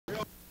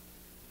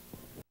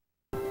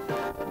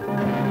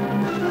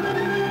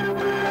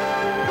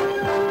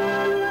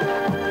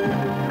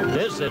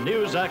in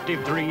News Active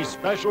 3's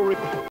special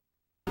report,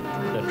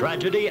 the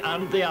tragedy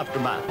and the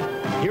aftermath.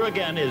 Here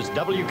again is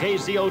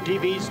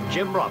WKZO-TV's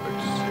Jim Roberts.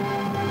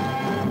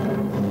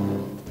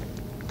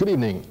 Good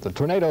evening. The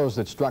tornadoes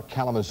that struck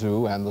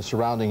Kalamazoo and the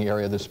surrounding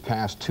area this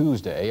past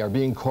Tuesday are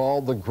being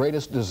called the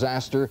greatest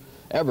disaster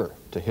ever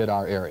to hit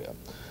our area.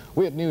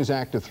 We at News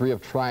Active 3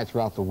 have tried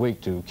throughout the week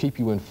to keep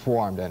you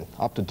informed and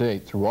up to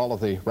date through all of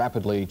the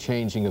rapidly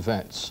changing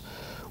events.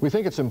 We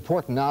think it's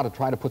important now to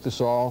try to put this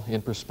all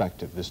in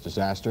perspective, this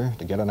disaster,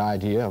 to get an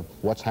idea of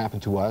what's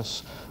happened to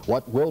us,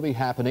 what will be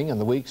happening in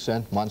the weeks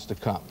and months to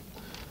come.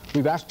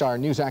 We've asked our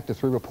News Active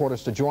 3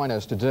 reporters to join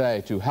us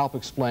today to help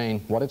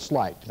explain what it's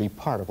like to be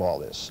part of all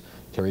this.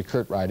 Terry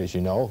Curtright, as you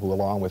know, who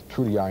along with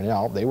Trudy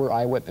Arnell, they were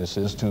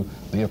eyewitnesses to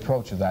the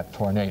approach of that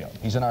tornado.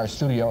 He's in our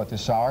studio at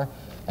this hour.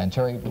 And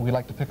Terry, we'd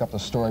like to pick up the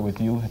story with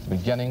you at the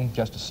beginning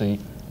just to see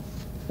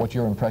what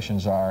your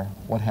impressions are,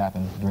 what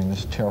happened during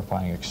this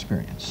terrifying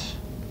experience.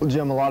 Well,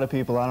 Jim, a lot of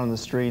people out on the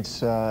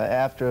streets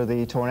after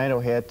the tornado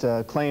hit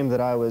claimed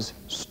that I was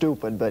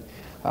stupid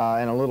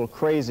and a little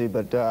crazy,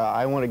 but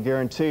I want to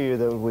guarantee you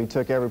that we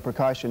took every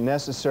precaution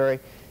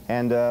necessary,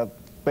 and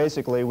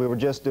basically we were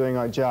just doing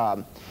our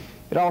job.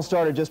 It all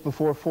started just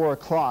before 4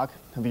 o'clock.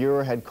 A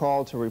viewer had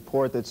called to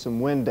report that some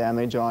wind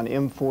damage on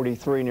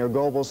M43 near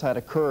Gobles had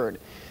occurred.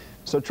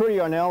 So Trudy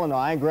Arnell and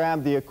I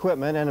grabbed the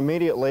equipment, and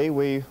immediately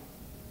we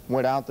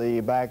went out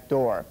the back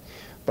door.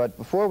 But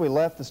before we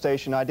left the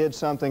station, I did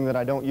something that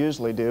I don't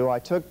usually do. I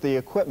took the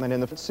equipment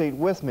in the seat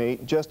with me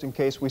just in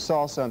case we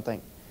saw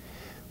something.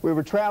 We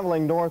were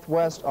traveling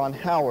northwest on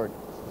Howard.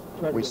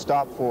 We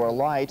stopped for a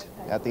light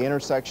at the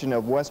intersection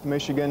of West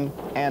Michigan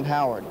and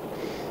Howard.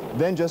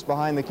 Then just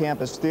behind the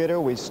campus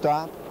theater, we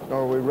stopped,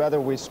 or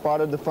we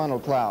spotted the funnel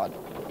cloud.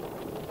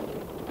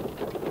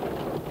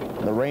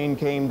 The rain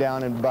came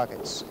down in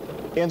buckets.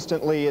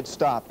 Instantly it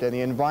stopped, and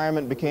the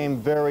environment became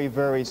very,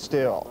 very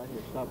still.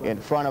 In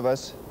front of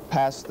us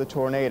passed the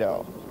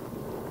tornado.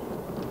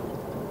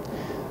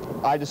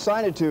 I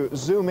decided to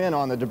zoom in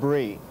on the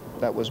debris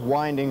that was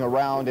winding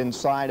around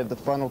inside of the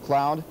funnel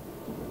cloud.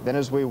 Then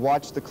as we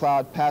watched the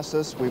cloud pass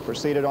us, we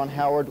proceeded on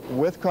Howard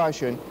with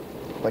caution,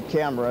 but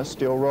camera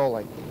still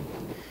rolling.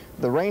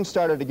 The rain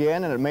started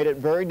again, and it made it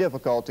very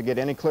difficult to get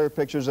any clear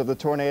pictures of the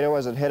tornado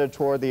as it headed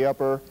toward the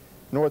upper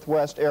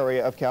northwest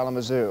area of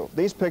Kalamazoo.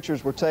 These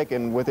pictures were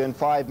taken within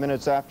 5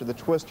 minutes after the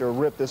twister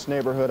ripped this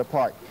neighborhood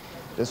apart.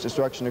 This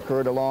destruction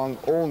occurred along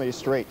Olney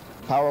Street.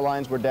 Power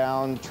lines were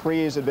down,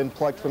 trees had been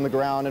plucked from the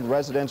ground, and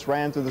residents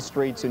ran through the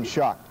streets in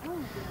shock.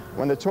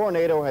 When the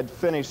tornado had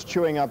finished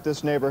chewing up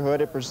this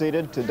neighborhood, it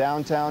proceeded to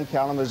downtown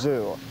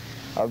Kalamazoo.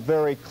 A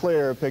very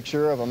clear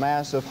picture of a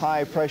mass of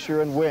high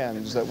pressure and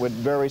winds that would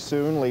very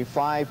soon leave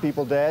 5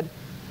 people dead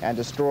and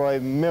destroy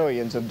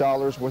millions of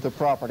dollars worth of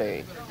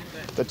property.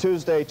 The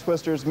Tuesday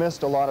twisters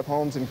missed a lot of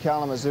homes in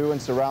Kalamazoo and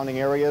surrounding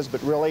areas,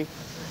 but really,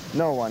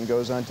 no one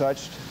goes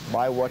untouched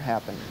by what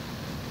happened.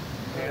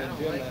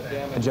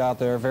 Damage out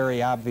there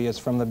very obvious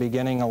from the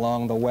beginning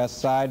along the west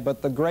side,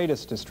 but the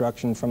greatest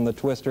destruction from the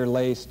twister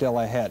lay still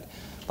ahead.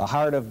 The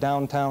heart of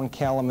downtown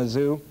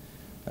Kalamazoo.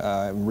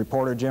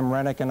 Reporter Jim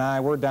Rennick and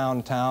I were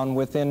downtown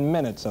within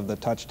minutes of the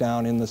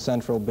touchdown in the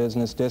central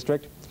business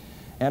district.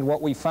 And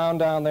what we found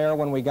down there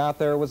when we got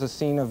there was a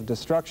scene of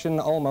destruction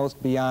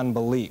almost beyond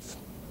belief.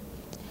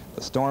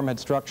 The storm had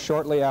struck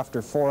shortly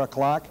after 4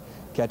 o'clock,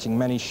 catching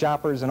many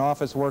shoppers and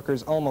office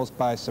workers almost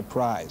by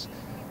surprise.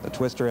 The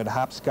twister had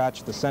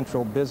hopscotched the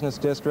central business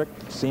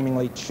district,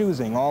 seemingly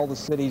choosing all the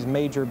city's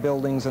major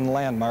buildings and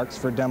landmarks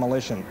for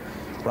demolition.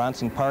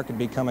 Bronson Park had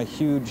become a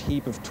huge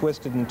heap of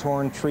twisted and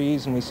torn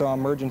trees, and we saw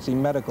emergency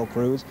medical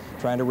crews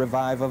trying to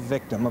revive a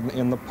victim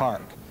in the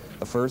park.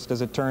 The first,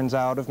 as it turns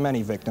out, of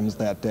many victims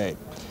that day.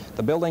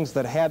 The buildings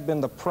that had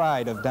been the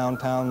pride of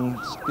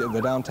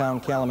the downtown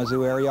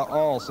Kalamazoo area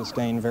all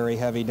sustained very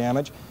heavy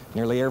damage.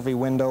 Nearly every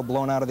window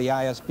blown out of the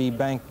ISB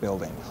Bank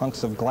building.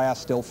 Hunks of glass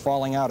still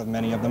falling out of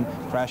many of them,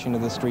 crashing to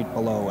the street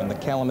below. And the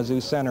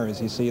Kalamazoo Center,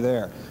 as you see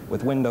there,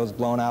 with windows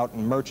blown out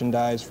and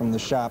merchandise from the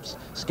shops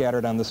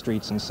scattered on the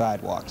streets and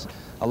sidewalks.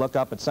 A look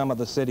up at some of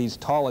the city's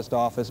tallest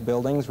office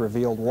buildings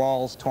revealed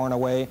walls torn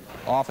away,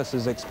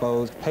 offices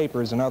exposed,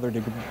 papers and other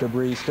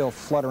debris still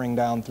fluttering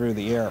down through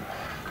the air.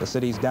 The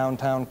city's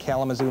downtown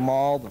Kalamazoo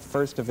Mall, the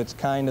first of its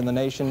kind in the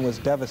nation, was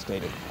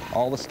devastated.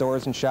 All the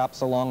stores and shops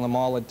along the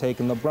mall had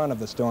taken the brunt of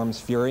the storm's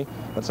fury,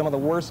 but some of the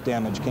worst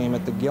damage came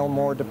at the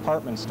Gilmore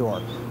department store,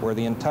 where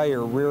the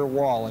entire rear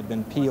wall had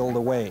been peeled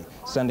away,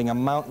 sending a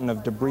mountain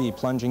of debris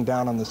plunging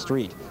down on the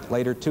street.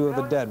 Later, 2 of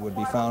the dead would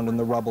be found in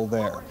the rubble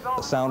there.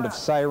 The sound of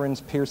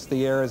sirens pierced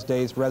the air as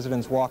dazed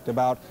residents walked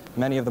about,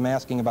 many of them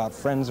asking about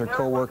friends or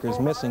co-workers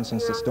missing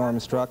since the storm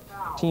struck.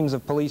 Teams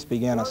of police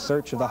began a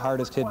search of the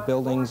hardest-hit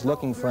buildings,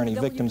 looking for any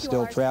victims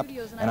still trapped,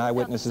 and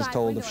eyewitnesses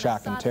told of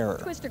shock and terror.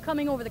 Twister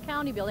coming over the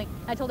county building.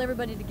 I told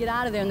everybody to get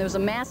out of there, and there was a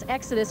mass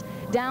exodus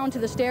down to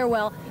the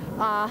stairwell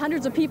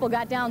hundreds of people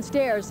got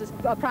downstairs,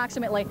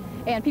 approximately,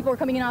 and people were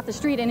coming in off the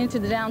street and into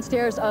the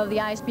downstairs of the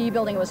ISB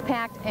building. It was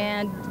packed,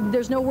 and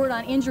there's no word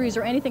on injuries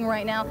or anything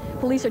right now.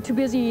 Police are too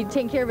busy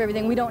taking care of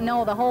everything. We don't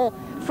know. The whole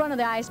front of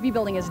the ISB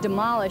building is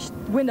demolished,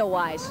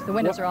 window-wise. The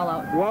windows are all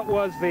out. What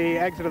was the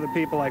exit of the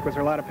people like? Was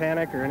there a lot of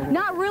panic or anything?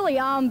 Not really.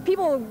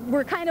 People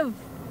were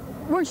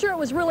weren't sure it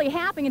was really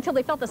happening until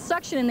they felt the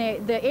suction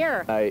in the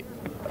air. I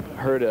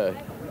heard a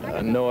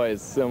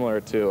noise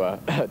similar to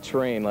a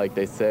train, like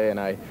they say, and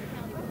I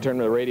turned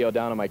the radio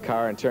down in my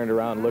car and turned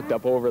around and looked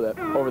up over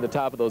the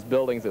top of those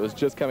buildings. It was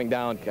just coming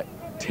down,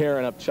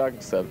 tearing up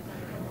chunks of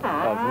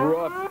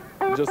roof,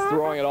 just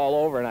throwing it all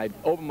over. And I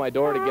opened my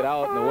door to get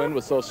out, and the wind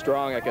was so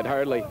strong I could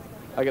hardly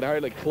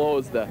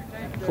close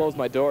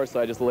my door.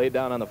 So I just laid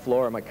down on the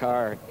floor of my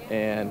car,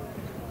 and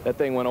that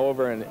thing went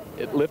over and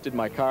it lifted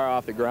my car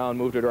off the ground,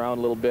 moved it around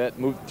a little bit,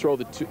 through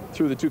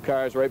the two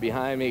cars right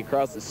behind me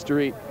across the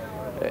street.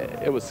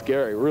 It was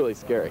scary, really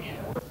scary.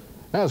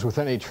 As with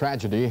any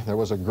tragedy, there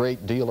was a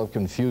great deal of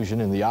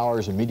confusion in the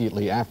hours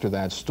immediately after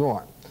that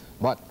storm.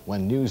 But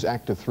when News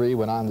Active 3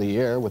 went on the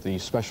air with the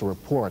special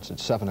reports at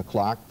 7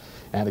 o'clock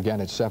and again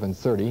at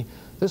 7:30,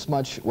 this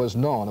much was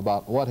known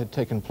about what had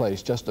taken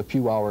place just a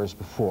few hours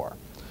before.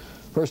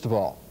 First of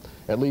all,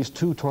 at least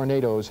 2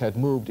 tornadoes had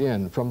moved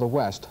in from the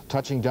west,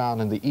 touching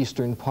down in the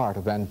eastern part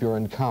of Van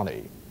Buren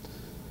County.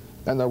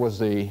 Then there was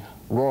the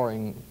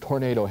roaring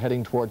tornado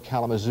heading toward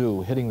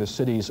Kalamazoo, hitting the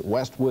city's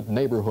Westwood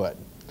neighborhood.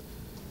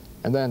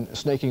 And then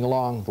snaking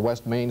along the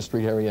West Main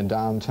Street area in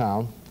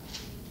downtown.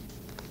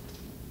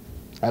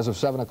 As of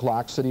 7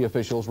 o'clock, city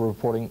officials were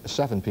reporting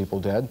 7 people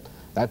dead.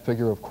 That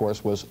figure, of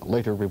course, was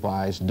later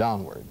revised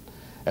downward.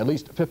 At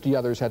least 50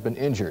 others had been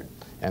injured,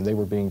 and they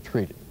were being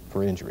treated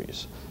for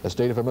injuries. A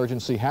state of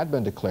emergency had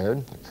been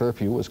declared. A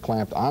curfew was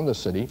clamped on the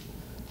city.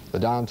 The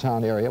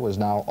downtown area was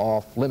now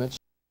off limits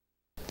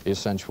to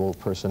essential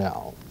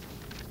personnel.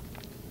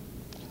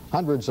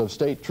 Hundreds of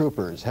state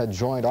troopers had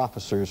joined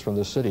officers from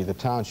the city, the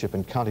township,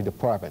 and county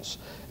departments,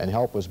 and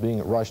help was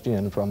being rushed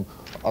in from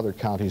other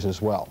counties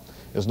as well.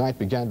 As night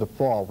began to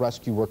fall,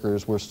 rescue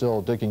workers were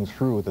still digging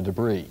through the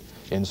debris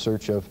in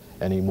search of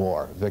any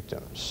more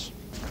victims.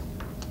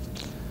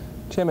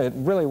 Tim, it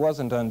really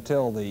wasn't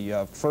until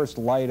the first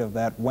light of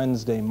that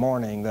Wednesday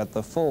morning that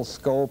the full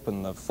scope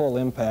and the full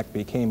impact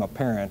became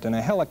apparent, and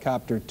a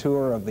helicopter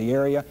tour of the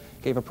area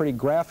gave a pretty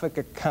graphic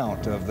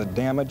account of the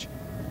damage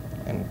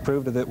and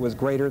proved that it was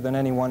greater than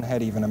anyone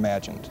had even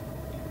imagined.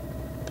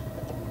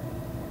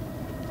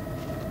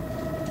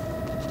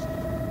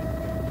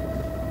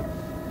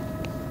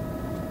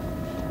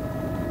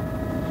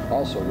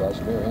 Also,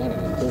 Russ, Mayor Annan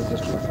and 3rd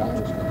District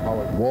Congressman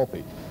Howard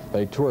Wolpe,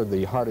 they toured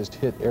the hardest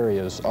hit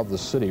areas of the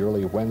city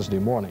early Wednesday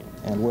morning.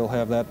 And we'll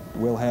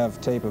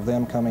have tape of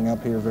them coming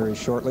up here very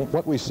shortly.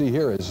 What we see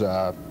here is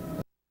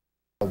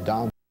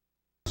down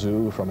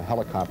Zoo from a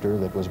helicopter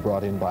that was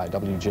brought in by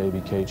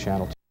WJBK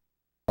Channel to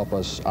help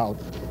us out,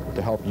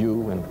 to help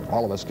you and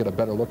all of us get a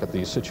better look at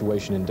the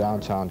situation in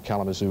downtown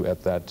Kalamazoo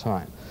at that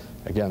time.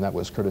 Again, that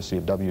was courtesy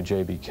of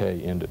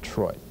WJBK in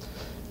Detroit.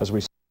 As we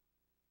see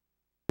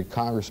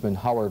Congressman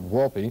Howard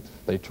Wolpe,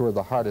 they toured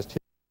the hardest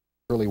hit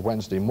early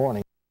Wednesday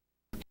morning.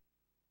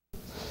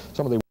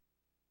 Some of the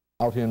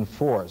out in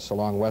force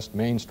along West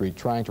Main Street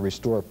trying to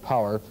restore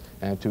power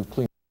and to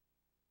clean.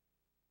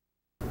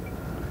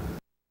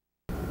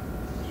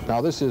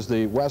 Now this is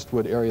the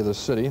Westwood area of the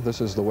city.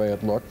 This is the way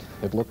it looked.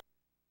 It looked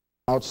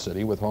out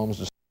city with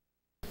homes,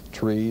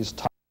 trees,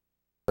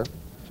 tires.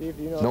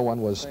 No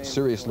one was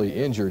seriously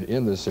injured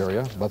in this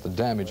area, but the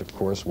damage, of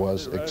course,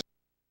 was extensive.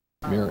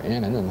 Mayor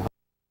Annan and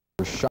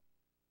were shocked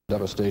at the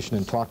devastation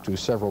and talked to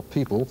several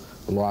people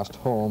who lost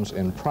homes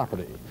and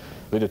property.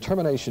 The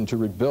determination to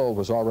rebuild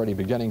was already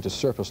beginning to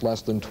surface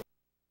less than 20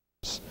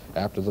 minutes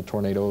after the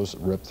tornadoes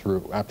ripped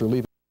through. After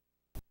leaving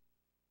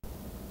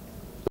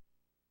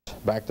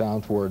back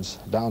down towards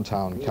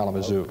downtown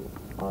Kalamazoo.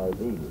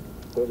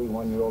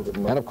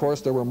 And of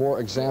course there were more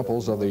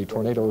examples of the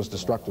tornado's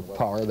destructive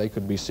power. They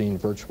could be seen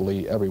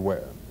virtually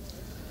everywhere.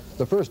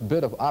 The first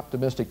bit of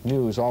optimistic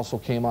news also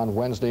came on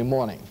Wednesday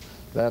morning.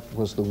 That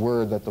was the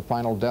word that the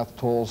final death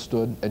toll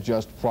stood at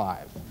just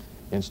 5.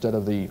 Instead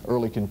of the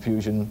early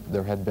confusion,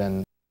 there had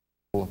been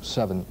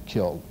 7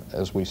 killed,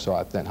 as we saw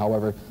it then.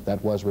 However,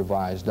 that was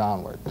revised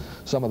downward.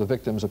 Some of the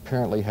victims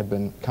apparently had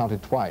been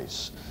counted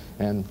twice.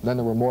 And then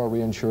there were more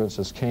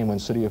reassurances came when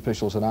city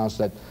officials announced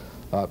that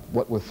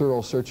what were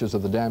thorough searches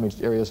of the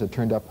damaged areas had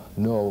turned up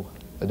no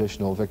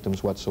additional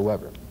victims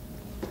whatsoever.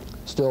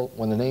 Still,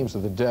 when the names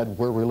of the dead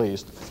were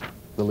released,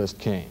 the list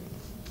came.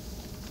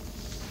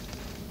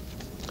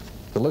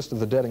 The list of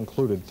the dead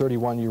included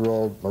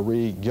 31-year-old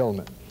Marie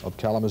Gilman of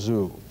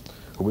Kalamazoo,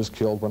 who was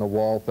killed when a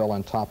wall fell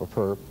on top of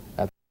her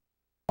at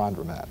the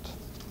laundromat.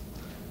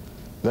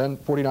 Then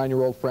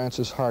 49-year-old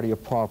Francis Hardy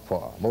of Paw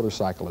Paw,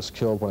 motorcyclist,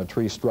 killed when a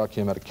tree struck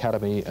him at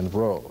Academy and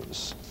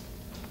Rose.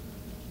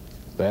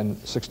 Then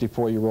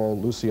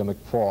 64-year-old Lucia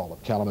McFall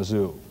of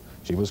Kalamazoo.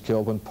 She was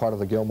killed when part of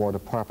the Gilmore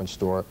department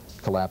store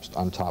collapsed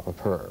on top of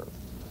her.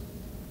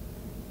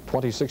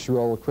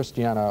 26-year-old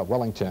Christiana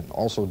Wellington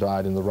also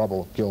died in the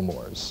rubble of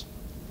Gilmore's.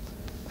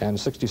 And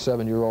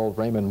 67-year-old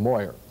Raymond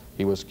Moyer,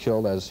 he was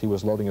killed as he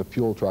was loading a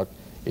fuel truck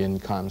in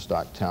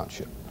Comstock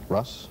Township.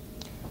 Russ?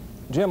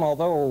 Jim,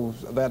 although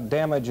that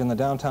damage in the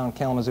downtown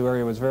Kalamazoo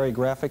area was very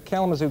graphic,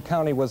 Kalamazoo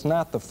County was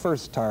not the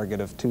first target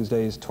of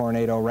Tuesday's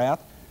tornado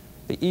wrath.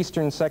 The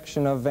eastern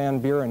section of Van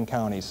Buren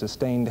County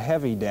sustained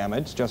heavy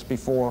damage just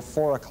before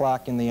 4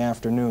 o'clock in the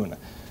afternoon.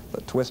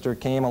 The twister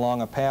came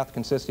along a path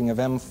consisting of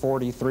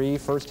M43,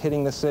 first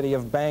hitting the city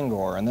of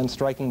Bangor and then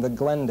striking the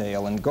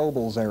Glendale and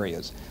Gobles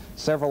areas.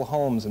 Several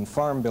homes and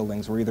farm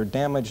buildings were either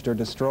damaged or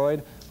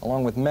destroyed,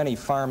 along with many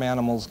farm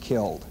animals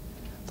killed.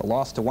 The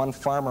loss to one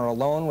farmer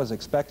alone was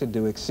expected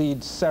to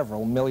exceed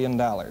several $1 million.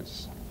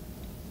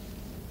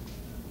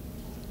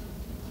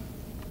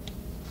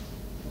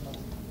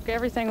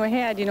 Everything we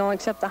had, you know,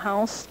 except the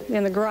house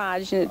and the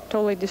garage, and it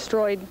totally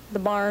destroyed the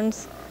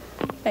barns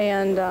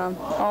and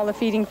all the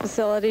feeding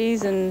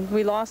facilities, and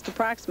we lost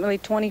approximately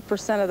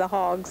 20% of the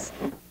hogs.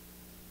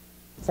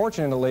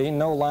 Fortunately,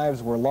 no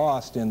lives were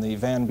lost in the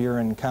Van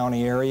Buren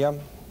County area.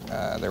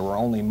 There were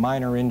only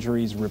minor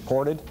injuries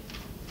reported.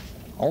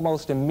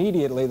 Almost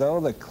immediately, though,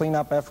 the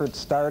cleanup efforts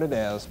started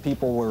as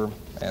people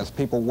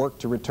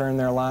worked to return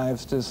their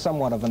lives to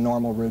somewhat of a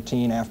normal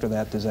routine after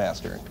that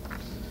disaster.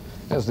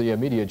 As the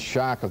immediate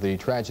shock of the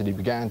tragedy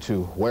began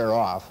to wear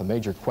off, a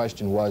major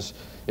question was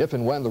if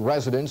and when the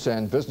residents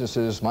and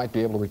businesses might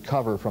be able to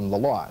recover from the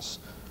loss.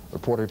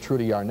 Reporter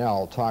Trudy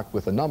Yarnell talked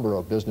with a number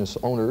of business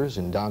owners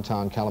in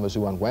downtown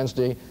Kalamazoo on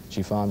Wednesday.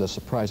 She found a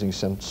surprising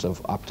sense of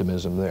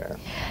optimism there.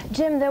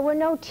 Jim, there were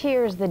no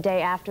tears the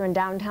day after in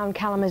downtown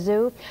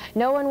Kalamazoo.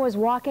 No one was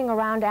walking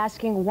around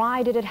asking,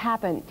 why did it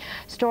happen?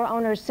 Store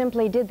owners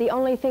simply did the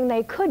only thing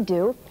they could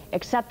do,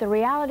 accept the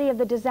reality of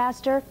the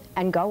disaster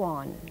and go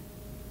on.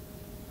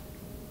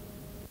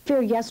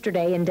 Fear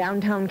yesterday in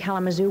downtown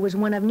Kalamazoo was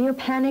one of near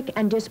panic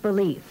and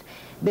disbelief.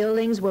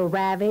 Buildings were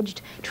ravaged,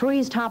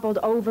 trees toppled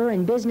over,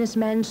 and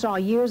businessmen saw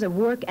years of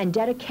work and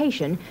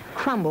dedication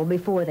crumble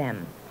before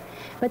them.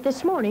 But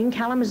this morning,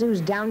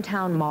 Kalamazoo's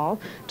downtown mall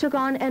took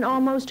on an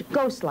almost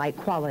ghost-like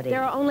quality.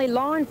 There are only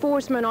law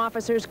enforcement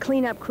officers,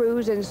 cleanup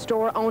crews, and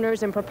store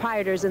owners and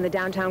proprietors in the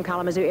downtown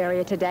Kalamazoo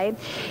area today,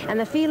 and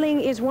the feeling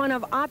is one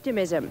of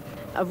optimism,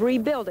 of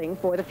rebuilding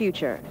for the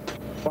future.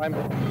 Well, I'm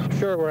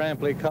sure we're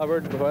amply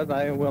covered, but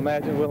I will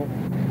imagine we'll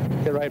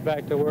get right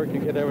back to work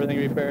and get everything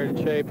repaired and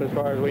shape. As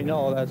far as we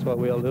know, that's what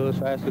we'll do as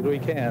fast as we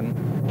can.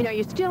 You know,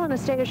 you're still in a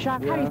state of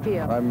shock. Yeah, how do you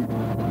feel?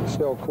 I'm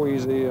still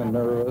queasy and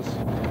nervous.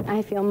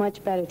 I feel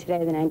much better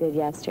today than I did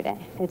yesterday.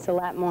 It's a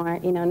lot more,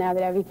 you know, now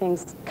that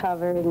everything's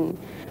covered and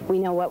we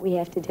know what we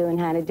have to do and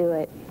how to do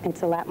it,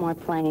 it's a lot more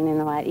plain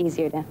and a lot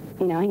easier to,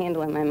 you know,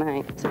 handle in my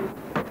mind.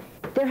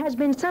 There has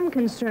been some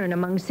concern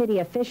among city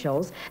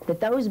officials that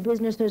those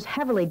businesses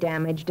heavily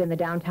damaged in the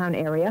downtown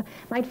area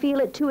might feel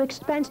it too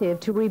expensive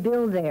to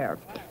rebuild there.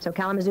 So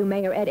Kalamazoo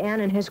Mayor Ed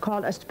Annan has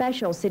called a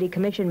special city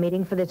commission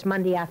meeting for this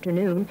Monday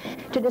afternoon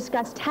to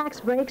discuss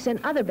tax breaks and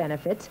other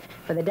benefits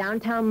for the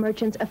downtown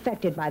merchants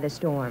affected by the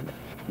storm.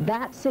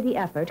 That city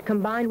effort,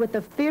 combined with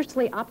the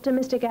fiercely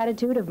optimistic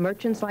attitude of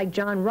merchants like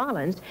John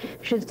Rollins,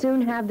 should soon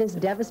have this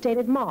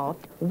devastated mall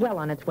well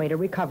on its way to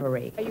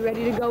recovery. Are you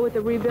ready to go with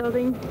the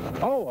rebuilding?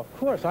 Oh, of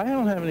course. I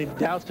don't have any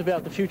doubts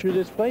about the future of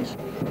this place.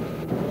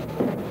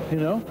 You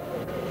know,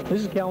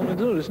 this is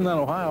Kalamazoo. This is not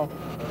Ohio.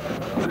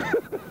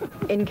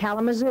 In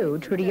Kalamazoo,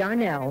 Trudy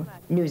Yarnell,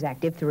 News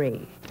Active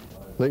 3.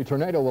 The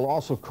tornado will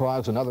also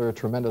cause another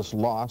tremendous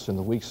loss in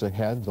the weeks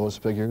ahead. Those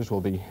figures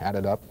will be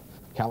added up.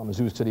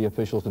 Kalamazoo city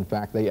officials, in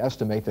fact, they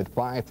estimate that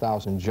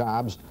 5,000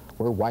 jobs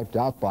were wiped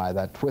out by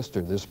that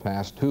twister this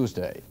past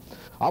Tuesday.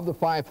 Of the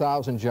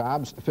 5,000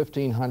 jobs,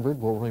 1,500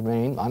 will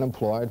remain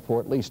unemployed for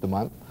at least a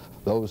month.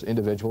 Those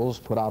individuals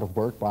put out of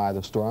work by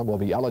the storm will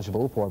be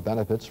eligible for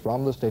benefits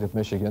from the state of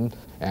Michigan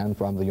and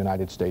from the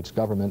United States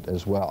government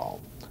as well.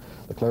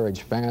 The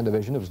Claridge Fan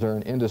Division of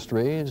Zurn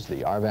Industries, the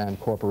Arvan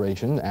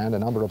Corporation, and a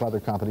number of other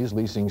companies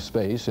leasing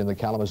space in the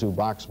Kalamazoo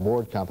Box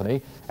Board Company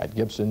at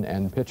Gibson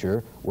and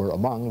Pitcher were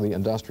among the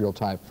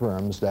industrial-type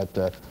firms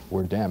that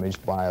were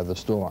damaged by the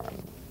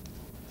storm.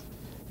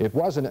 It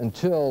wasn't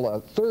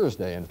until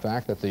Thursday, in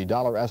fact, that the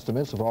dollar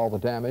estimates of all the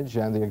damage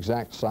and the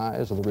exact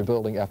size of the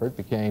rebuilding effort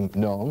became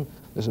known.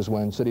 This is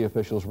when city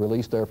officials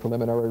released their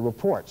preliminary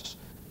reports.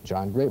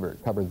 John Graber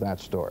covered that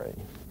story.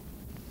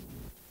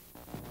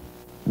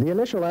 The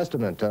initial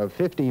estimate of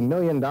 $50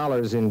 million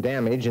in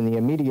damage in the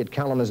immediate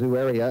Kalamazoo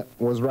area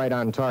was right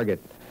on target.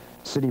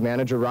 City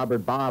Manager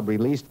Robert Bobb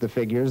released the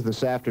figures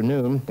this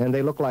afternoon, and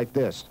they look like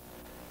this.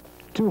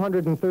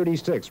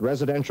 236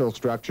 residential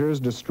structures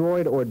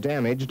destroyed or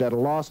damaged at a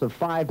loss of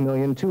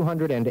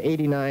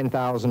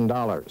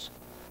 $5,289,000.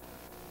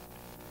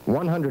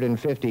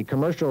 150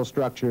 commercial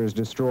structures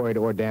destroyed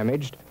or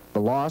damaged, the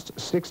loss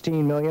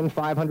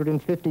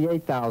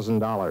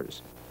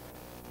 $16,558,000.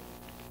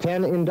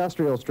 10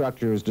 industrial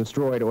structures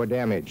destroyed or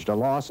damaged, a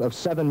loss of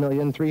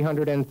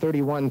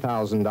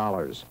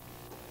 $7,331,000.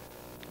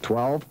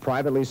 12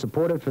 privately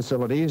supported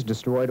facilities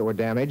destroyed or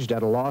damaged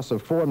at a loss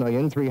of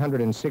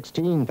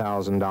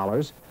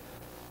 $4,316,000.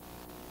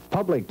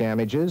 Public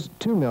damages,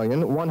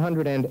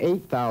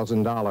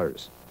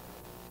 $2,108,000.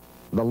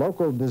 The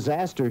local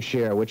disaster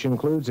share, which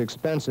includes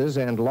expenses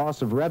and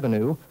loss of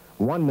revenue,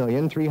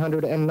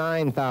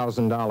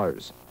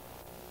 $1,309,000.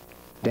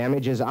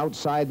 Damages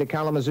outside the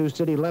Kalamazoo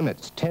city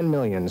limits,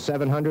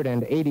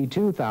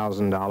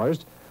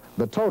 $10,782,000.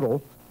 The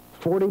total,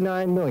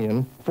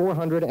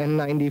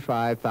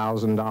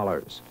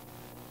 $49,495,000.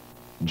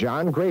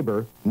 John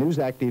Graber, News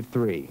Active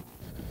 3.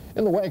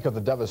 In the wake of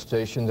the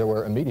devastation, there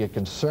were immediate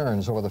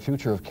concerns over the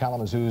future of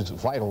Kalamazoo's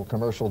vital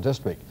commercial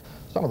district.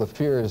 Some of the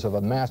fears of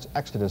a mass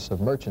exodus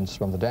of merchants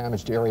from the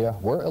damaged area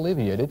were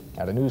alleviated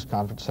at a news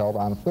conference held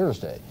on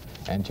Thursday.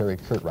 And Terry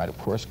Curtright, of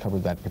course,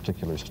 covered that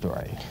particular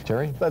story.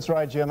 Terry? That's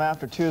right, Jim.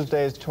 After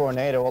Tuesday's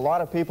tornado, a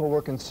lot of people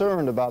were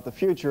concerned about the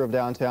future of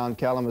downtown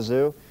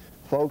Kalamazoo.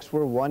 Folks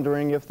were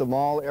wondering if the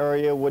mall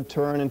area would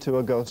turn into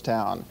a ghost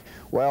town.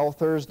 Well,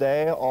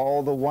 Thursday,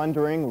 all the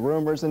wondering,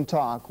 rumors, and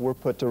talk were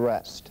put to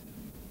rest.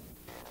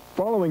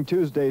 Following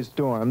Tuesday's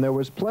storm, there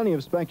was plenty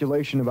of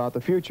speculation about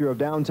the future of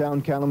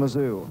downtown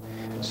Kalamazoo.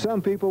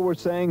 Some people were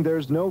saying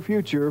there's no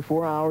future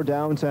for our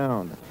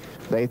downtown.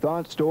 They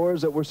thought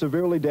stores that were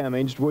severely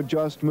damaged would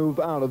just move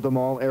out of the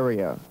mall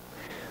area.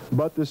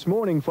 But this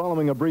morning,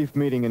 following a brief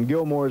meeting in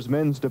Gilmore's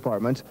men's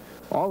department,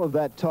 all of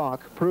that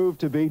talk proved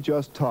to be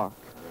just talk.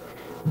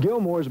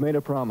 Gilmore's made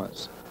a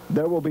promise.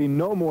 There will be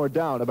no more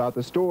doubt about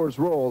the store's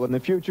role in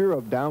the future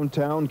of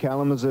downtown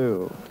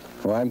Kalamazoo.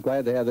 Well, I'm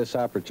glad to have this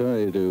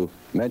opportunity to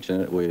mention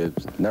it.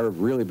 There's never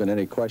really been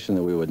any question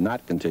that we would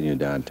not continue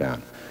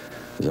downtown.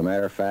 As a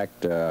matter of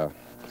fact, the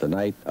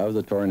night of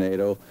the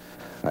tornado,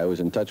 I was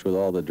in touch with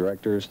all the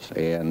directors,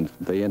 and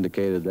they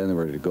indicated then they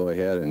were to go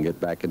ahead and get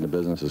back into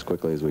business as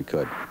quickly as we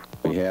could.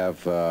 We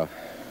have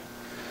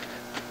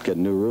get a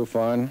new roof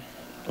on.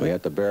 We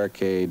have to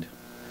barricade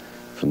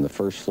from the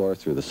first floor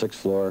through the 6th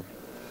floor,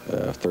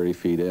 30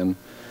 feet in,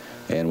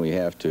 and we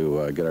have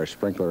to get our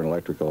sprinkler and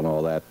electrical and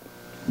all that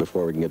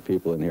before we can get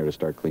people in here to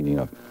start cleaning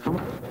up.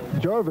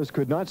 Jarvis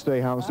could not say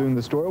how soon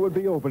the store would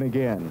be open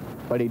again,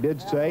 but he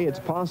did say it's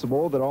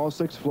possible that all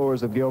 6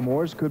 floors of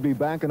Gilmore's could be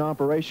back in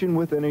operation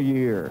within a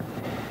year.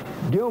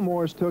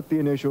 Gilmore's took the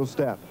initial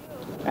step,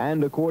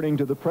 and according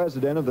to the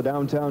president of the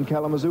Downtown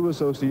Kalamazoo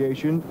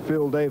Association,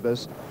 Phil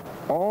Davis,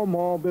 all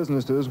mall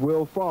businesses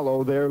will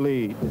follow their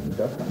lead.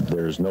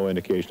 There's no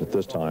indication at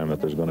this time that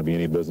there's going to be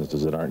any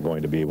businesses that aren't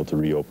going to be able to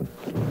reopen.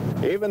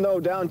 Even though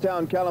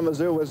downtown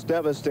Kalamazoo was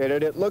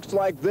devastated, it looks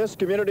like this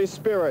community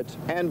spirit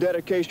and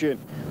dedication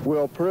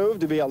will prove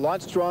to be a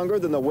lot stronger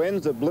than the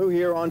winds that blew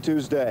here on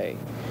Tuesday.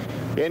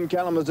 In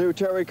Kalamazoo,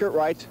 Terry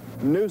Curtright,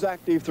 News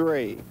Active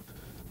 3.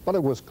 But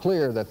it was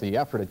clear that the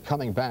effort at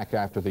coming back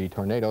after the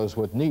tornadoes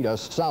would need a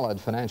solid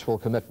financial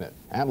commitment,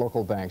 and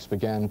local banks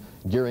began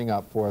gearing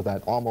up for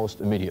that almost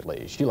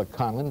immediately. Sheila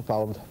Conlon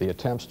followed the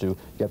attempts to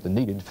get the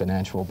needed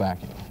financial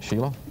backing.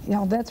 Sheila?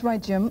 Yeah, that's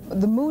right, Jim.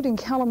 The mood in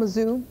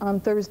Kalamazoo on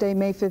Thursday,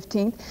 May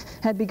 15th,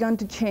 had begun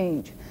to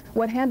change.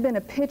 What had been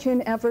a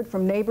pitch-in effort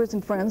from neighbors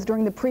and friends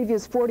during the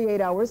previous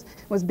 48 hours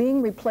was being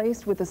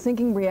replaced with the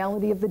sinking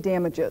reality of the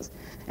damages.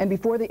 And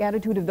before the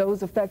attitude of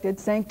those affected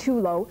sank too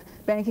low,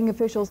 banking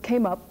officials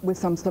came up with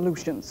some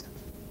solutions.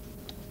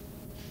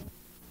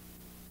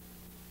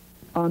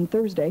 On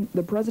Thursday,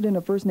 the president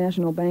of First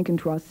National Bank and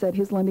Trust said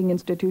his lending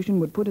institution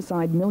would put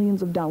aside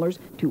millions of dollars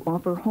to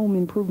offer home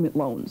improvement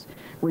loans,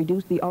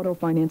 reduce the auto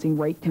financing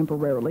rate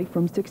temporarily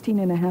from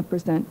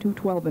 16.5% to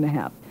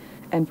 12.5%.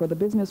 And for the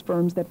business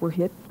firms that were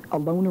hit, a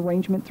loan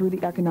arrangement through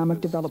the Economic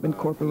Development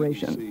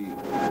Corporation.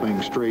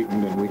 Things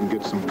straightened, and we can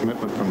get some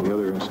commitment from the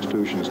other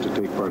institutions to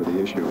take part of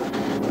the issue.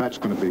 That's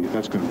going to be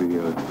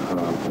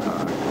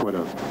quite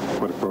a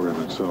program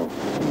itself,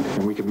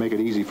 and we can make it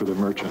easy for the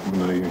merchant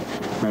and the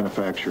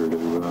manufacturer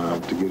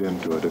to get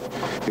into it.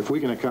 If we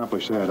can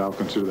accomplish that, I'll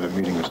consider that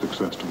meeting a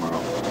success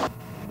tomorrow.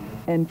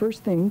 And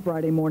first thing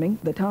Friday morning,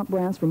 the top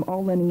brass from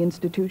all lending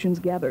institutions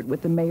gathered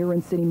with the mayor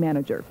and city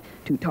manager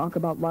to talk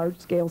about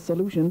large-scale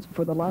solutions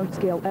for the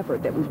large-scale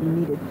effort that would be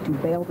needed to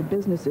bail the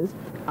businesses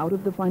out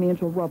of the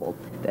financial rubble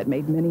that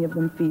made many of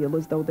them feel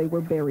as though they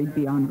were buried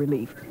beyond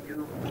relief.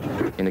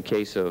 In the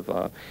case of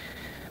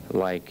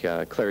like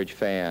Claridge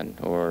Fan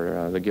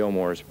or the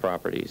Gilmore's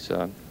properties,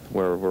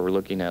 where we're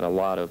looking at a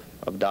lot of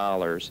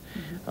dollars,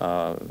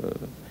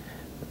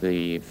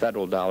 the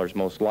federal dollars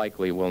most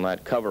likely will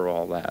not cover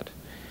all that.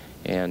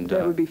 And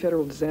that would be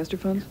federal disaster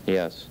funds?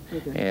 Yes.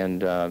 Okay.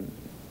 And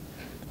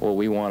what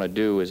we want to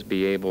do is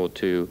be able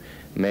to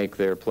make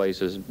their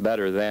places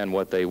better than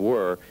what they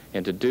were,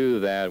 and to do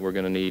that we're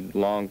going to need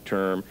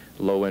long-term,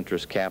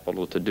 low-interest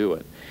capital to do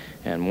it.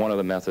 And one of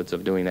the methods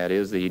of doing that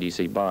is the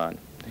EDC bond.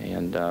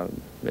 And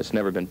it's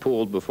never been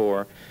pooled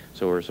before,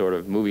 so we're sort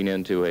of moving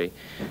into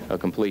a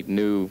complete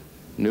new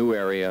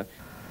area.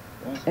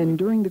 And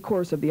during the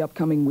course of the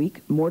upcoming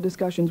week, more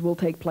discussions will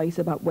take place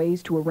about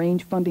ways to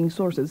arrange funding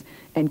sources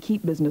and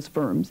keep business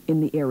firms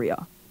in the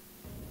area.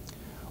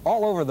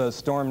 All over the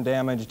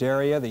storm-damaged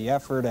area, the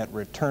effort at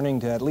returning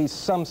to at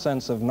least some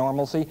sense of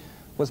normalcy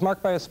was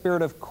marked by a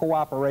spirit of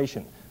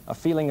cooperation, a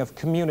feeling of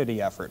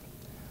community effort.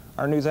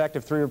 Our News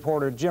Active 3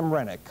 reporter Jim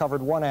Rennick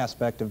covered one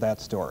aspect of that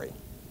story.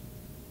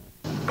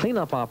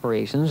 Cleanup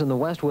operations in the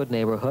Westwood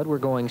neighborhood were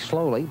going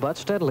slowly but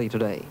steadily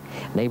today.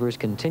 Neighbors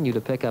continue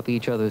to pick up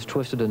each other's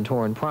twisted and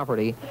torn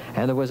property,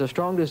 and there was a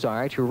strong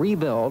desire to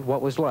rebuild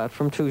what was left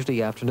from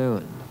Tuesday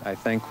afternoon. I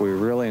think we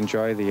really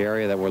enjoy the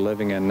area that we're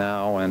living in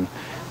now, and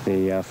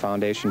the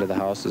foundation to the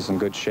house is in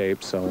good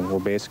shape, so we'll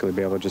basically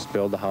be able to just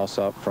build the house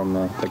up from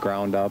the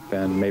ground up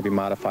and maybe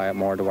modify it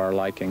more to our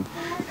liking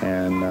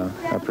and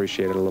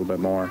appreciate it a little bit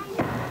more.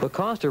 The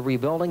cost of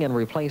rebuilding and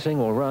replacing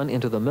will run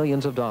into the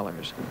millions of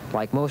dollars.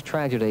 Like most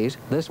tragedies,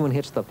 this one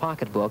hits the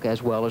pocketbook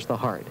as well as the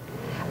heart.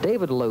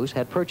 David Luce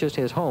had purchased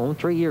his home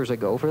 3 years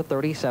ago for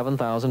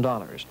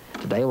 $37,000.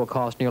 Today will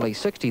cost nearly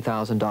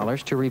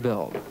 $60,000 to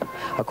rebuild.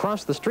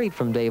 Across the street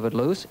from David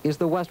Luce is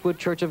the Westwood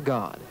Church of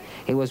God.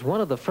 It was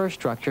one of the first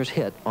structures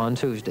hit on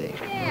Tuesday.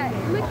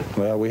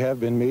 Well, we have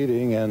been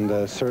meeting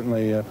and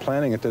certainly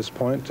planning at this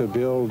point to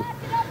build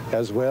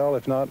as well,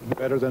 if not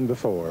better than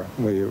before.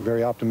 We're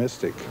very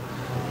optimistic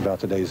about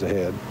the days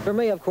ahead. There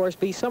may, of course,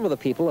 be some of the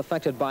people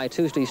affected by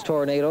Tuesday's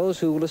tornadoes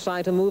who will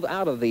decide to move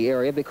out of the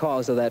area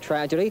because of that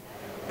tragedy.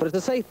 But it's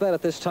a safe bet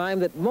at this time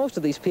that most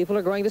of these people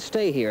are going to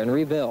stay here and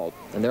rebuild.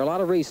 And there are a lot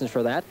of reasons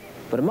for that.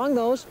 But among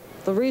those,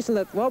 the reason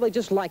that, well, they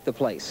just like the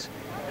place.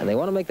 And they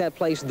want to make that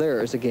place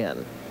theirs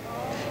again.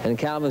 In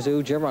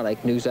Kalamazoo, Jim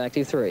Rennick, News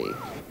Active 3.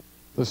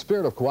 The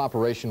spirit of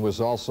cooperation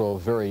was also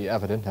very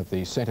evident at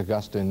the St.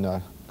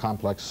 Augustine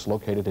complex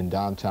located in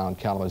downtown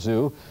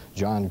Kalamazoo.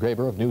 John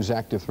Graber of News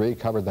Active 3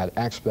 covered that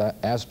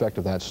aspect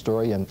of that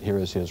story, and here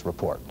is his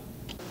report.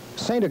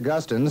 St.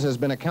 Augustine's has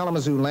been a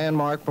Kalamazoo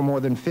landmark for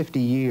more than 50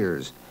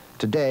 years.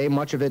 Today,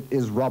 much of it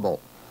is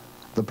rubble.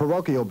 The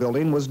parochial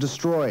building was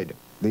destroyed,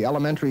 the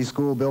elementary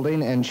school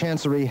building and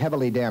chancery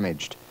heavily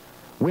damaged.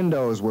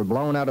 Windows were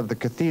blown out of the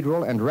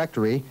cathedral and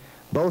rectory.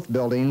 Both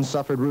buildings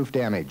suffered roof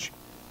damage.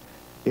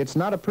 It's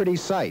not a pretty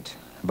sight,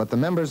 but the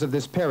members of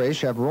this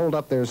parish have rolled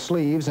up their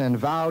sleeves and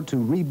vowed to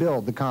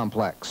rebuild the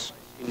complex.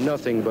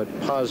 Nothing but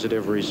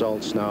positive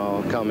results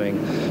now coming.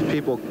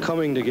 People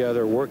coming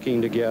together,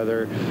 working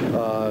together,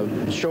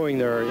 showing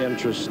their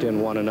interest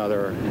in one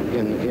another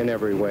in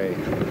every way.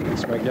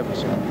 It's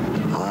magnificent.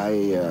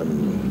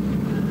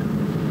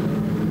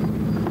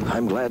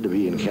 I'm glad to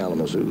be in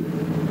Kalamazoo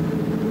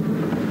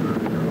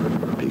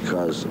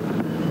because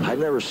I've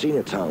never seen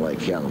a town like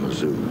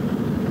Kalamazoo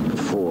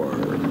before,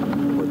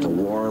 with the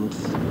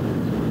warmth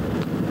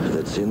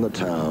that's in the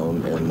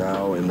town, and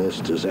now in this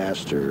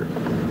disaster.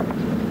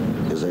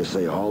 As I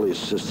say, all the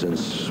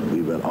assistance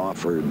we've been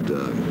offered,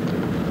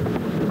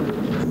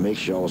 it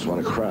makes you almost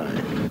want to cry.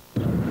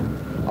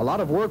 A lot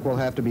of work will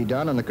have to be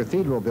done on the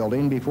cathedral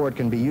building before it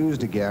can be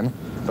used again,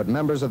 but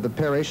members of the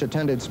parish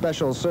attended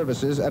special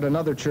services at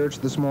another church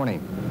this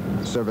morning.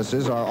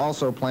 Services are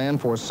also planned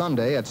for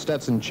Sunday at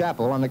Stetson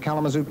Chapel on the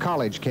Kalamazoo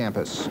College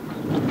campus.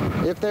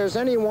 If there's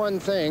any one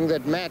thing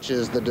that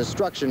matches the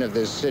destruction of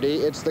this city,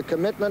 it's the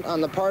commitment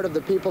on the part of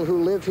the people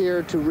who live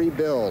here to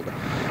rebuild.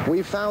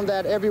 We've found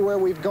that everywhere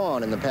we've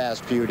gone in the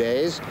past few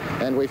days,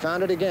 and we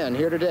found it again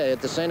here today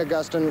at the St.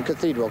 Augustine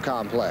Cathedral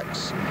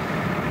Complex.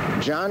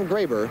 John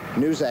Graber,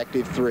 News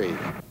Active 3.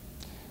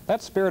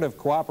 That spirit of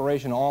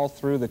cooperation all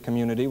through the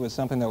community was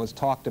something that was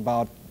talked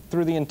about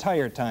through the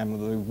entire time of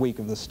the week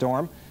of the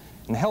storm,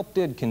 and help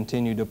did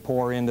continue to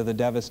pour into the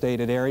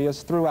devastated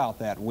areas throughout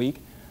that week.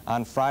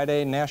 On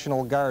Friday,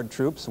 National Guard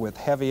troops with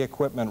heavy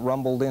equipment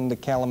rumbled into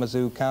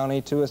Kalamazoo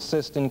County to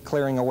assist in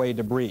clearing away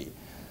debris.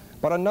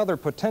 But another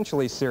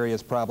potentially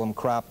serious problem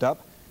cropped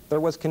up. There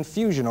was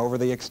confusion over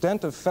the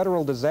extent of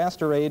federal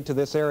disaster aid to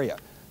this area.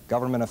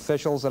 Government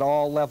officials at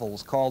all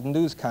levels called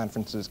news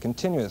conferences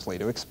continuously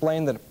to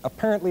explain that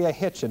apparently a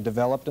hitch had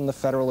developed in the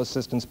federal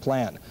assistance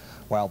plan.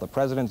 While the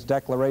President's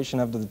declaration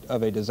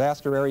of a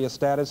disaster area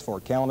status for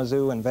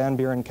Kalamazoo and Van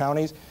Buren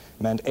counties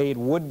meant aid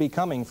would be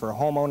coming for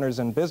homeowners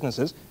and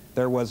businesses,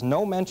 there was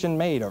no mention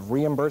made of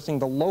reimbursing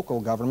the local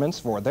governments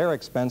for their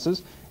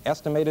expenses,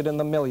 estimated in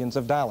the millions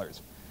of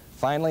dollars.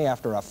 Finally,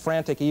 after a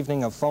frantic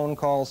evening of phone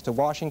calls to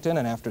Washington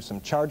and after some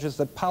charges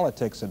that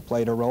politics had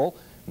played a role,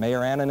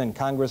 Mayor Annan and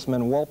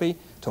Congressman Wolpe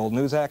told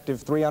News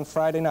Active 3 on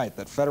Friday night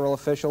that federal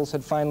officials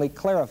had finally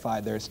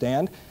clarified their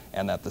stand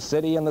and that the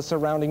city and the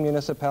surrounding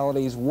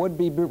municipalities would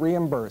be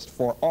reimbursed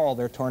for all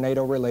their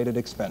tornado-related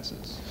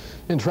expenses.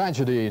 In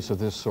tragedies of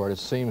this sort, it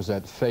seems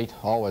that fate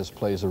always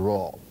plays a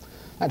role.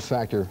 That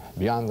factor,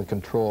 beyond the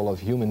control of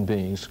human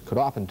beings, could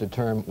often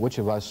determine which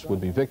of us would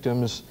be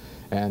victims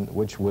and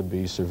which would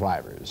be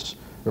survivors.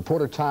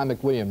 Reporter Tom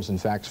McWilliams, in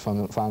fact,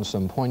 found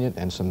some poignant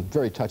and some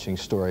very touching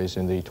stories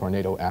in the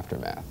tornado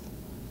aftermath.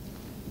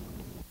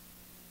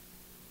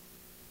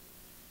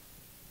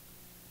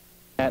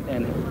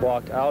 And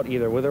walked out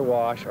either with her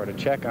wash or to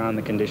check on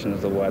the conditions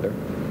of the weather.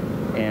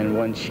 And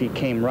when she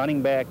came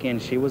running back in,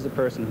 she was the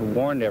person who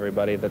warned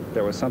everybody that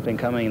there was something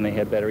coming and they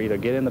had better either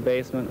get in the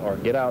basement or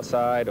get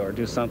outside or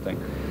do something.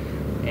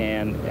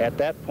 And at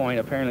that point,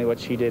 apparently what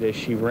she did is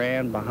she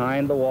ran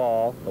behind the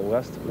wall, the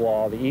west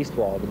wall, the east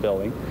wall of the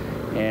building,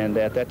 and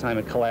at that time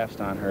it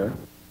collapsed on her.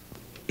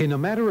 In a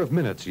matter of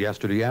minutes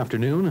yesterday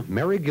afternoon,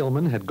 Mary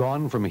Gilman had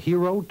gone from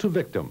hero to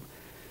victim.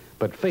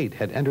 But fate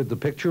had entered the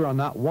picture on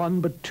not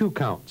one but two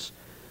counts.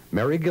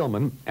 Mary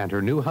Gilman and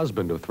her new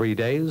husband of 3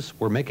 days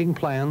were making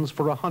plans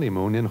for a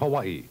honeymoon in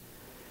Hawaii.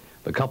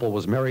 The couple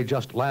was married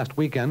just last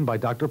weekend by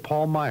Dr.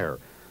 Paul Meyer,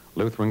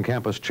 Lutheran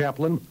campus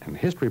chaplain and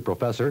history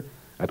professor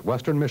at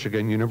Western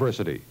Michigan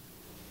University.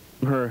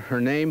 Her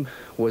name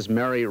was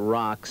Mary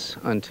Rocks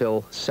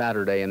until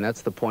Saturday, and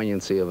that's the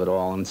poignancy of it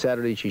all. On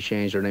Saturday, she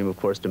changed her name, of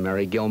course, to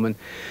Mary Gilman,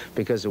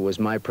 because it was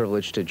my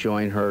privilege to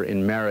join her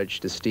in marriage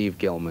to Steve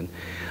Gilman.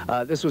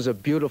 This was a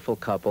beautiful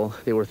couple.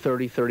 They were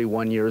 30,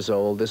 31 years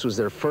old. This was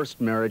their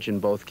first marriage in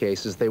both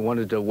cases. They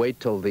wanted to wait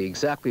till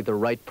exactly the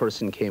right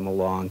person came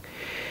along.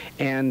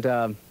 And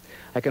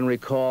I can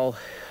recall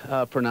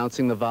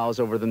pronouncing the vows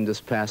over them this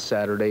past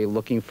Saturday,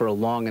 looking for a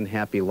long and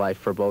happy life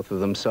for both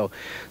of them. So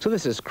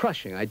this is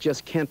crushing. I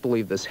just can't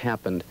believe this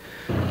happened.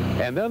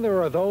 And then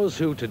there are those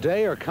who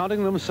today are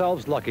counting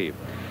themselves lucky,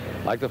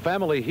 like the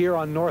family here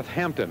on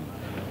Northampton,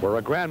 where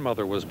a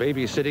grandmother was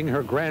babysitting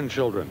her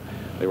grandchildren.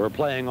 They were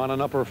playing on an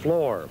upper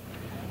floor.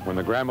 When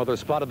the grandmother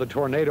spotted the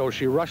tornado,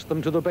 she rushed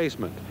them to the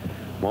basement.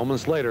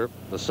 Moments later,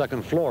 the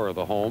second floor of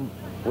the home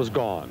was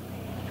gone.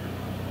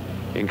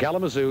 In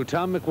Kalamazoo,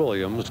 Tom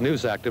McWilliams,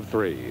 News Active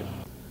 3.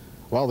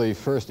 Well, the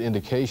first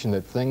indication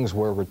that things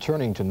were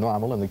returning to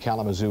normal in the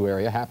Kalamazoo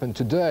area happened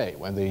today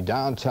when the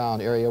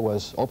downtown area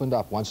was opened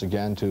up once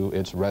again to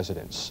its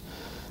residents.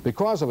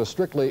 Because of a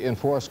strictly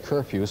enforced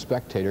curfew,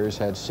 spectators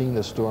had seen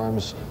the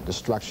storm's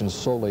destruction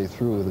solely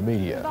through the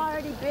media.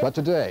 But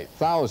today,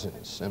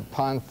 thousands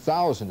upon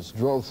thousands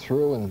drove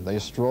through and they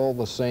strolled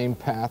the same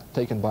path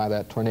taken by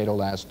that tornado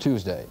last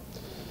Tuesday.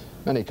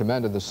 Many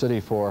commended the city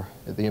for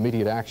the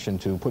immediate action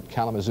to put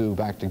Kalamazoo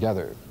back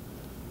together.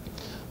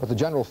 But the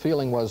general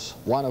feeling was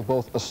one of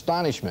both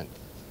astonishment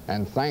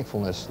and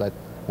thankfulness that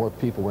more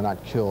people were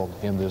not killed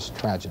in this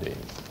tragedy.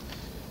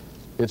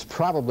 It's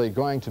probably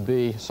going to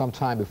be some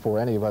time before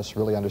any of us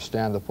really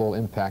understand the full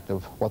impact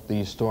of what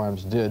these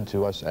storms did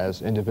to us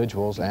as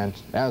individuals and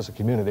as a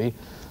community.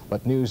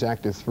 But News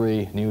Active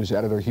 3 news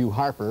editor Hugh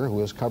Harper, who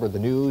has covered the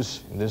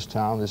news in this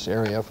town, this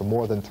area for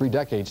more than 3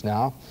 decades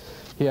now,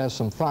 he has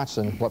some thoughts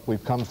on what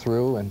we've come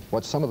through and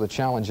what some of the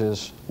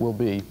challenges will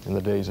be in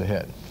the days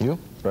ahead. Hugh?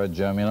 Right,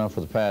 Jim. You know,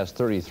 for the past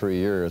 33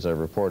 years, I've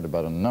reported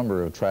about a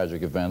number of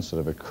tragic events that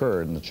have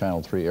occurred in the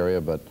Channel 3 area,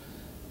 but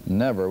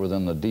never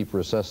within the deep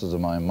recesses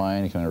of my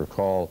mind can I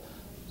recall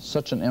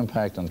such an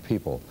impact on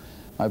people.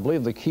 I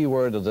believe the key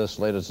word of this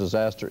latest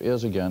disaster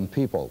is, again,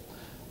 people.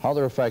 How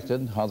they're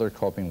affected, how they're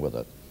coping with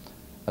it.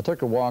 I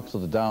took a walk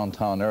through the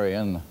downtown area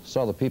and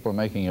saw the people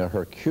making a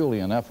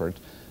Herculean effort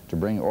to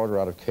bring order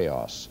out of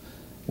chaos.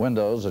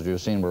 Windows, as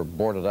you've seen, were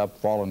boarded up,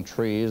 fallen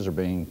trees are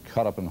being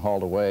cut up and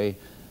hauled away,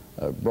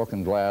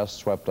 broken glass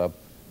swept up.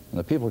 And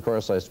the people, of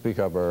course, I speak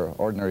of are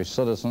ordinary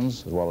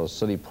citizens, as well as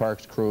city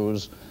parks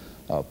crews,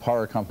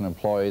 power company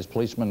employees,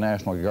 policemen,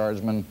 National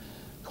Guardsmen,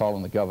 called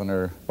on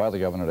by the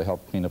governor to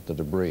help clean up the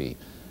debris.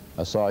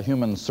 I saw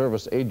human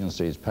service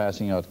agencies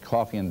passing out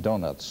coffee and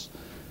donuts.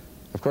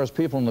 Of course,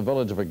 people in the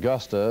village of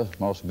Augusta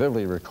most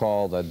vividly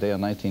recall that day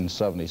in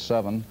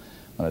 1977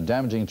 when a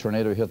damaging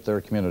tornado hit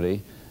their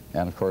community.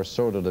 And of course,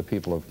 so did the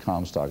people of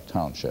Comstock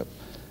Township.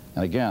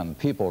 And again,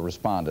 people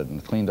responded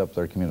and cleaned up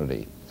their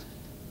community.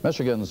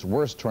 Michigan's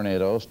worst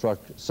tornado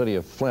struck the city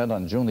of Flint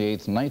on June the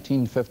 8th,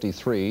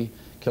 1953,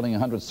 killing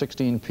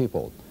 116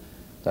 people.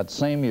 That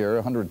same year,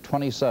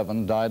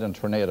 127 died in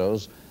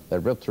tornadoes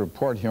that ripped through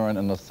Port Huron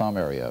in the Thumb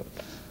area.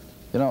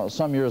 You know,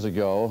 some years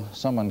ago,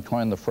 someone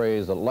coined the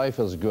phrase that life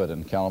is good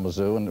in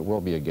Kalamazoo, and it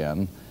will be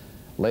again.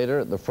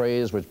 Later, the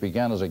phrase, which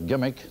began as a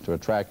gimmick to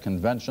attract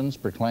conventions,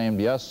 proclaimed,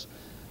 yes,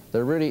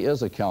 there really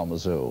is a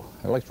Kalamazoo.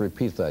 I'd like to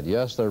repeat that.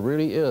 Yes, there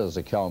really is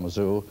a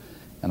Kalamazoo,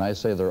 and I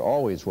say there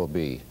always will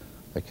be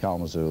a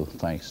Kalamazoo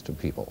thanks to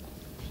people.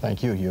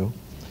 Thank you, Hugh.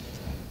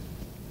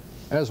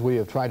 As we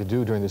have tried to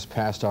do during this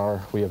past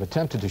hour, we have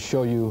attempted to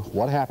show you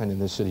what happened in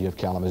the city of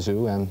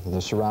Kalamazoo and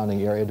the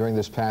surrounding area during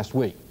this past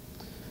week.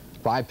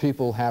 5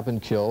 people have been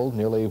killed,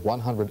 nearly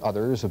 100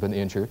 others have been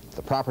injured.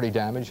 The property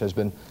damage has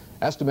been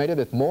estimated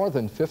at more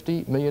than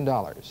 $50 million.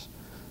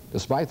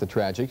 Despite the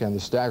tragic and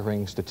the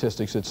staggering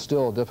statistics, it's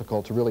still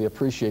difficult to really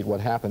appreciate what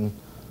happened,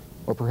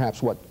 or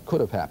perhaps what could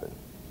have happened.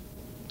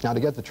 Now, to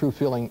get the true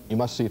feeling, you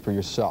must see it for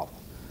yourself.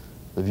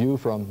 The view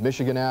from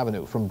Michigan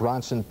Avenue, from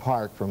Bronson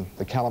Park, from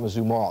the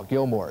Kalamazoo Mall,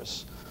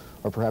 Gilmore's,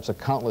 or perhaps a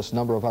countless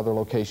number of other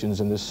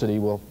locations in this city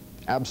will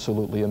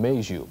absolutely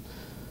amaze you.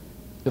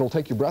 It'll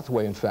take your breath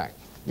away, in fact.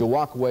 You'll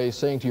walk away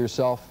saying to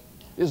yourself,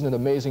 isn't it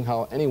amazing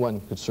how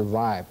anyone could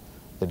survive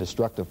the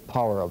destructive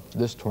power of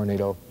this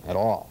tornado at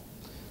all?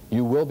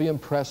 You will be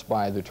impressed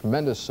by the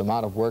tremendous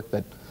amount of work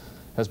that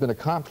has been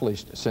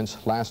accomplished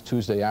since last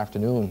Tuesday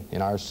afternoon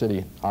in our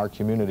city, our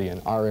community,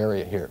 and our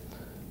area here.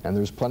 And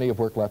there's plenty of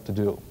work left to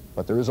do.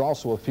 But there is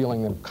also a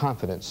feeling of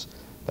confidence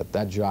that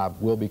that job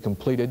will be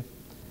completed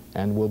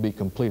and will be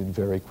completed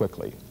very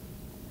quickly.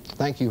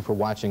 Thank you for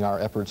watching our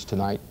efforts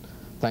tonight.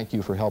 Thank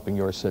you for helping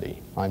your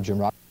city. I'm Jim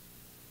Rock,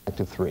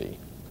 Active 3.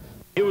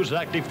 News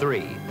Active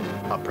 3,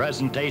 a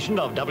presentation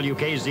of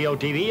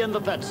WKZO-TV and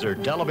the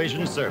Fetzer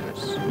television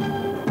service.